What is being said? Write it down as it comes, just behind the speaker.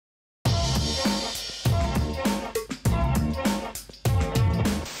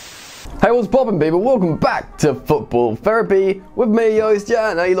Hey, what's poppin', people? Welcome back to Football Therapy with me, your host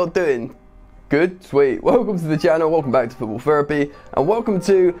Jan. How you lot doing? Good? Sweet. Welcome to the channel, welcome back to Football Therapy, and welcome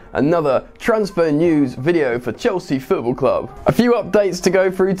to another transfer news video for Chelsea Football Club. A few updates to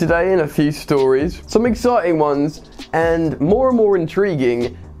go through today and a few stories. Some exciting ones, and more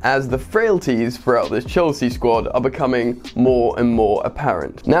intriguing as the frailties throughout this Chelsea squad are becoming more and more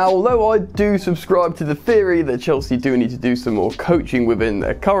apparent. Now, although I do subscribe to the theory that Chelsea do need to do some more coaching within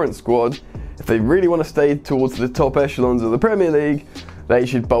their current squad, if they really want to stay towards the top echelons of the Premier League, they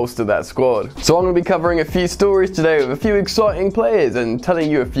should bolster that squad. So I'm going to be covering a few stories today with a few exciting players and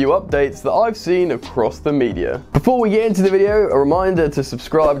telling you a few updates that I've seen across the media. Before we get into the video, a reminder to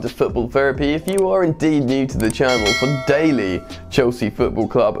subscribe to Football Therapy if you are indeed new to the channel for daily Chelsea Football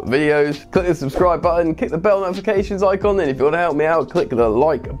Club videos. Click the subscribe button, click the bell notifications icon, and if you want to help me out, click the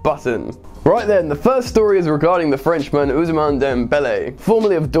like button. Right then, the first story is regarding the Frenchman Ousmane Demebele,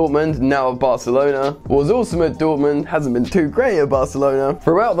 formerly of Dortmund, now of Barcelona. Was awesome at Dortmund, hasn't been too great at Barcelona.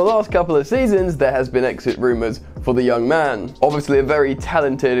 Throughout the last couple of seasons, there has been exit rumours for the young man. Obviously a very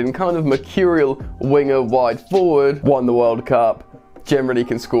talented and kind of mercurial winger wide forward, won the World Cup, generally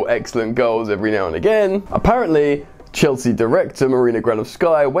can score excellent goals every now and again. Apparently, Chelsea director Marina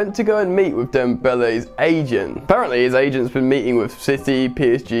Granovskaya went to go and meet with Dembele's agent. Apparently his agent's been meeting with City,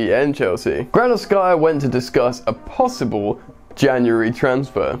 PSG and Chelsea. Granovskaya went to discuss a possible January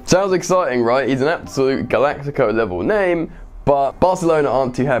transfer. Sounds exciting, right? He's an absolute Galactico level name, but Barcelona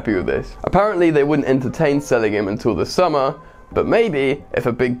aren't too happy with this. Apparently they wouldn't entertain selling him until the summer, but maybe if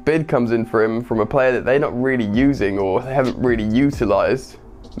a big bid comes in for him from a player that they're not really using or they haven't really utilised,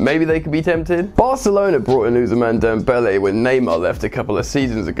 maybe they could be tempted. Barcelona brought in Ousmane Demebele when Neymar left a couple of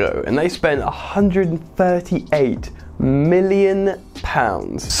seasons ago, and they spent £138 million.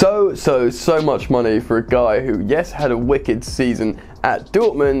 So much money for a guy who, yes, had a wicked season at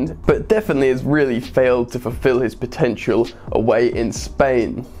Dortmund, but definitely has really failed to fulfill his potential away in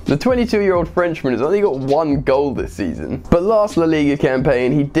Spain. The 22-year-old Frenchman has only got one goal this season, but last La Liga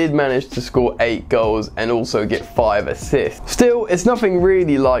campaign he did manage to score 8 goals and also get 5 assists. Still, it's nothing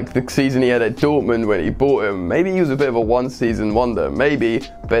really like the season he had at Dortmund when he bought him. Maybe he was a bit of a one-season wonder, maybe,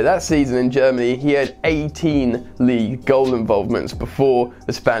 but that season in Germany he had 18 league goal involvements before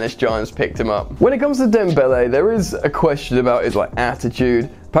the Spanish Giants picked him up. When it comes to Dembele, there is a question about his attitude.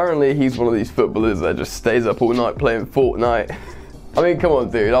 Apparently he's one of these footballers that just stays up all night playing Fortnite. I mean, come on,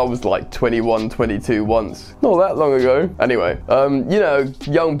 dude, I was like 21, 22 once. Not that long ago. Anyway, you know,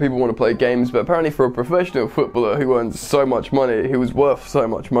 young people want to play games, but apparently for a professional footballer who earns so much money, who was worth so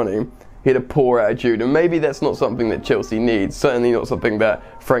much money, he had a poor attitude, and maybe that's not something that Chelsea needs, certainly not something that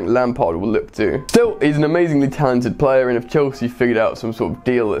Frank Lampard will look to. Still, he's an amazingly talented player, and if Chelsea figured out some sort of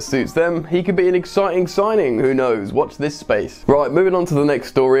deal that suits them, he could be an exciting signing, who knows, watch this space. Right, moving on to the next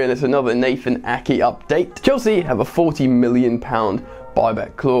story, and it's another Nathan Ake update. Chelsea have a £40 million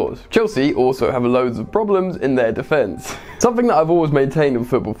buyback clause. Chelsea also have loads of problems in their defence. Something that I've always maintained in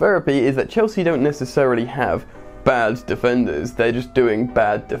Football Therapy is that Chelsea don't necessarily have bad defenders, they're just doing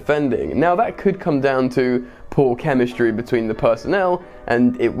bad defending. Now that could come down to poor chemistry between the personnel,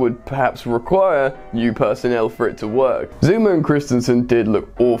 and it would perhaps require new personnel for it to work. Zuma and Christensen did look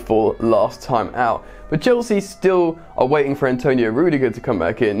awful last time out, but Chelsea still are waiting for Antonio Rudiger to come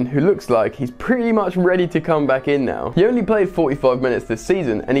back in, who looks like he's pretty much ready to come back in now. He only played 45 minutes this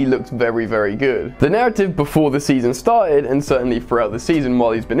season and he looked very good. The narrative before the season started, and certainly throughout the season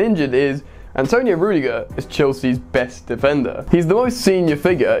while he's been injured, is Antonio Rudiger is Chelsea's best defender. He's the most senior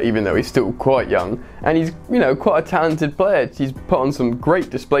figure, even though he's still quite young, and he's, you know, quite a talented player. He's put on some great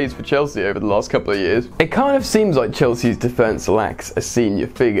displays for Chelsea over the last couple of years. It kind of seems like Chelsea's defence lacks a senior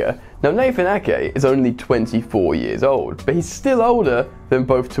figure. Now Nathan Ake is only 24 years old, but he's still older than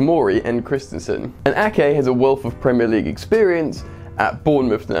both Tomori and Christensen. And Ake has a wealth of Premier League experience at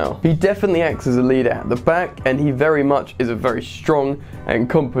Bournemouth now. He definitely acts as a leader at the back, and he very much is a very strong and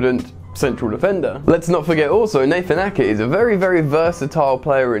competent central defender. Let's not forget also, Nathan Ake is a very versatile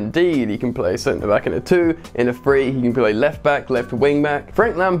player indeed. He can play centre back in a 2, in a 3, he can play left back, left wing back.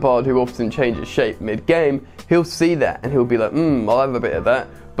 Frank Lampard, who often changes shape mid-game, he'll see that and he'll be like, I'll have a bit of that.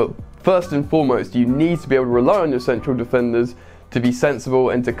 But first and foremost, you need to be able to rely on your central defenders to be sensible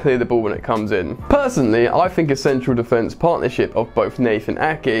and to clear the ball when it comes in. Personally, I think a central defence partnership of both Nathan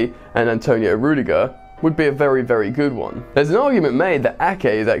Ake and Antonio Rudiger would be a very good one. There's an argument made that Ake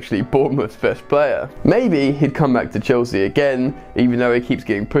is actually Bournemouth's best player. Maybe he'd come back to Chelsea again, even though he keeps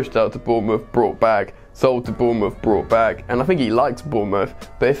getting pushed out to Bournemouth, brought back, sold to Bournemouth, brought back, and I think he likes Bournemouth.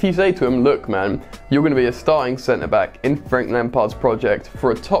 But if you say to him, look man, you're going to be a starting centre-back in Frank Lampard's project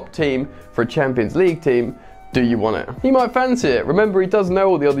for a top team, for a Champions League team, Do you want it? He might fancy it. Remember, he does know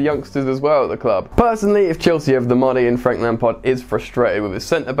all the other youngsters as well at the club. Personally, if Chelsea have the money and Frank Lampard is frustrated with his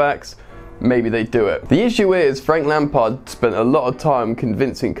centre-backs, maybe they do it. The issue is Frank Lampard spent a lot of time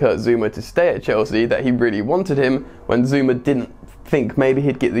convincing Kurt Zouma to stay at Chelsea, that he really wanted him, when Zouma didn't think maybe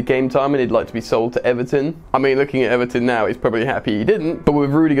he'd get the game time and he'd like to be sold to Everton. I mean, looking at Everton now, he's probably happy he didn't, but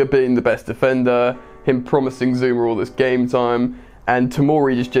with Rudiger being the best defender, him promising Zouma all this game time, and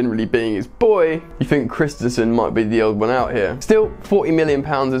Tomori just generally being his boy, you think Christensen might be the old one out here. Still, £40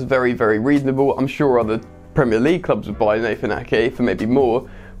 million is very, very reasonable. I'm sure other Premier League clubs would buy Nathan Ake for maybe more,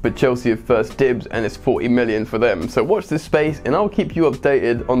 but Chelsea have first dibs and it's 40 million for them. So watch this space and I'll keep you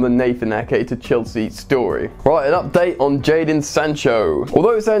updated on the Nathan Ake to Chelsea story. Right, an update on Jadon Sancho.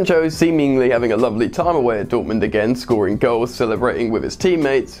 Although Sancho is seemingly having a lovely time away at Dortmund again, scoring goals, celebrating with his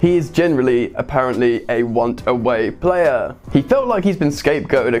teammates, he is generally, apparently, a want-away player. He felt like he's been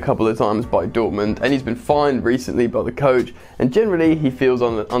scapegoated a couple of times by Dortmund, and he's been fined recently by the coach, and generally he feels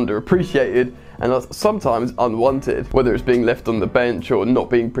underappreciated and sometimes unwanted, whether it's being left on the bench or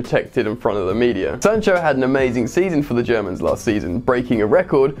not being protected in front of the media. Sancho had an amazing season for the Germans last season, breaking a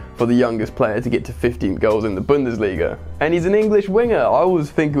record for the youngest player to get to 15 goals in the Bundesliga. And he's an English winger. I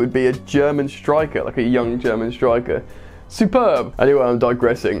always think it would be a German striker, like a young German striker. Superb. Anyway, I'm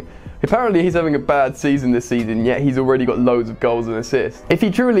digressing. Apparently he's having a bad season this season, yet he's already got loads of goals and assists. If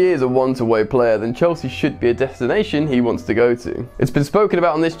he truly is a want-away player, then Chelsea should be a destination he wants to go to. It's been spoken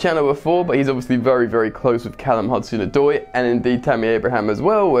about on this channel before, but he's obviously very, very close with Callum Hudson-Odoi, and indeed Tammy Abraham as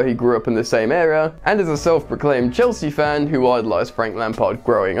well, where he grew up in the same area, and is a self-proclaimed Chelsea fan who idolised Frank Lampard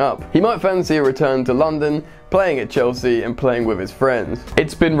growing up. He might fancy a return to London, playing at Chelsea and playing with his friends.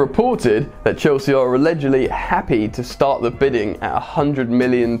 It's been reported that Chelsea are allegedly happy to start the bidding at £100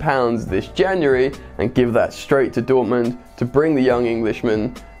 million this January and give that straight to Dortmund to bring the young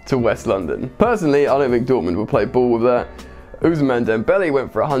Englishman to West London. Personally, I don't think Dortmund will play ball with that. Ousmane Demebele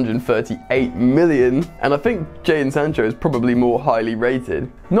went for 138 million, and I think Jadon Sancho is probably more highly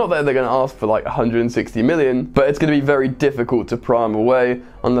rated. Not that they're going to ask for like 160 million, but it's going to be very difficult to pry him away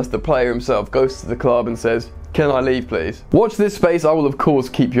unless the player himself goes to the club and says, "Can I leave, please?" Watch this space. I will of course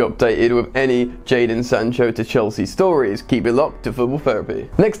keep you updated with any Jadon Sancho to Chelsea stories. Keep it locked to Football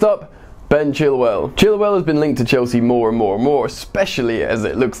Therapy. Next up, Ben Chilwell. Chilwell has been linked to Chelsea more and more, especially as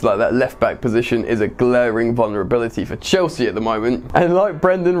it looks like that left-back position is a glaring vulnerability for Chelsea at the moment. And like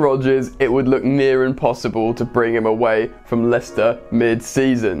Brendan Rodgers, it would look near impossible to bring him away from Leicester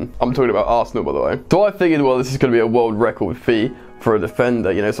mid-season. I'm talking about Arsenal, by the way. So I figured, well, this is going to be a world record fee for a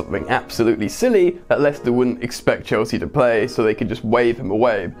defender, you know, something absolutely silly that Leicester wouldn't expect Chelsea to play, so they could just wave him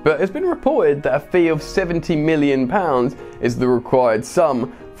away. But it's been reported that a fee of £70 million is the required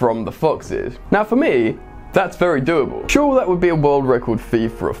sum from the Foxes. Now for me, that's very doable. Sure, that would be a world record fee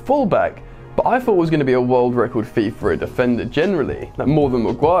for a fullback, but I thought it was going to be a world record fee for a defender generally, like more than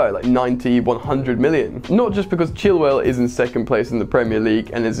Maguire, like 90, 100 million. Not just because Chilwell is in second place in the Premier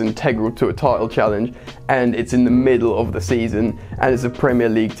League and is integral to a title challenge, and it's in the middle of the season, and it's a Premier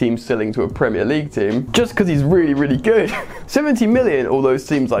League team selling to a Premier League team, just because he's really, really good. 70 million, although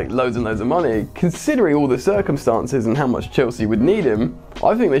seems like loads and loads of money, considering all the circumstances and how much Chelsea would need him,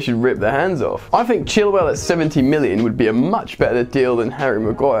 I think they should rip their hands off. I think Chilwell at 70 million would be a much better deal than Harry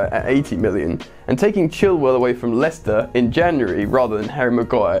Maguire at 80 million. And taking Chilwell away from Leicester in January rather than Harry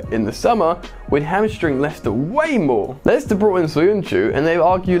Maguire in the summer would hamstring Leicester way more. Leicester brought in Soyuncu and they've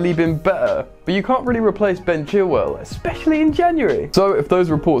arguably been better, but you can't really replace Ben Chilwell, especially in January. So if those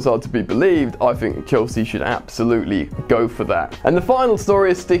reports are to be believed, I think Chelsea should absolutely go for that. And the final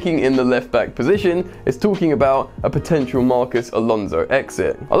story is sticking in the left back position, is talking about a potential Marcos Alonso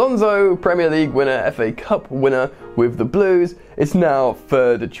exit. Alonso, Premier League winner, FA Cup winner with the Blues, is now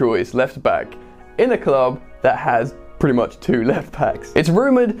third choice left back in a club that has pretty much two left backs. It's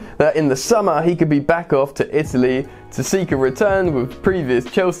rumoured that in the summer he could be back off to Italy to seek a return with previous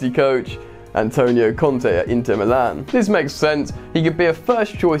Chelsea coach Antonio Conte at Inter Milan. This makes sense. He could be a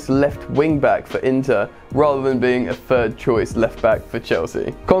first choice left wing back for Inter rather than being a third choice left back for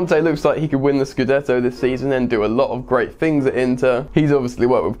Chelsea. Conte looks like he could win the Scudetto this season and do a lot of great things at Inter. He's obviously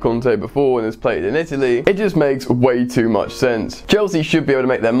worked with Conte before and has played in Italy. It just makes way too much sense. Chelsea should be able to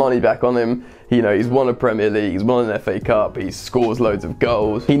make their money back on him. You know, he's won a Premier League, he's won an FA Cup, he scores loads of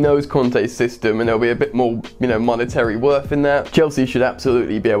goals. He knows Conte's system and there'll be a bit more, you know, monetary worth in that. Chelsea should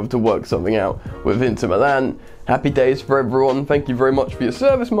absolutely be able to work something out with Inter Milan. Happy days for everyone. Thank you very much for your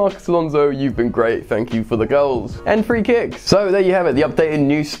service, Marcos Alonso. You've been great. Thank you for the goals and free kicks. So there you have it, the updated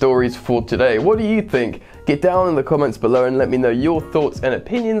news stories for today. What do you think? Get down in the comments below and let me know your thoughts and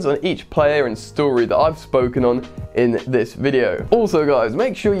opinions on each player and story that I've spoken on in this video. Also guys,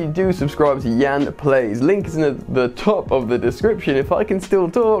 make sure you do subscribe to Yan Plays. Link is in the top of the description. If I can still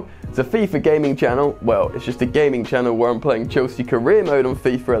talk, it's a FIFA gaming channel. Well, it's just a gaming channel where I'm playing Chelsea career mode on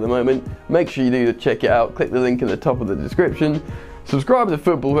FIFA at the moment. Make sure you do check it out. Click the link in the top of the description. Subscribe to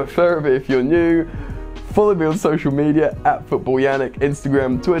Football Therapy if you're new. Follow me on social media at Football Yannick,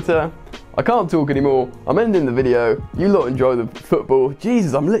 Instagram, Twitter. I can't talk anymore. I'm ending the video. You lot enjoy the football.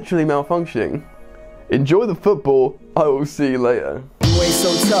 Jesus, I'm literally malfunctioning. Enjoy the football. I will see you later. You ain't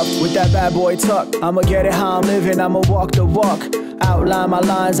so tough with that bad boy talk. I'ma get it how I'm living. I'ma walk the walk. Outline my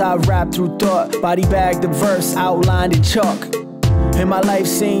lines, I rap through thought. Body bag the verse, outlined in chalk. In my life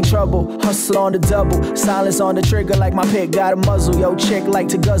seen trouble, hustle on the double. Silence on the trigger like my pick got a muzzle. Yo, chick like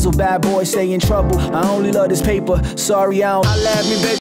to guzzle, bad boy stay in trouble. I only love this paper, sorry I don't. I laugh me, baby.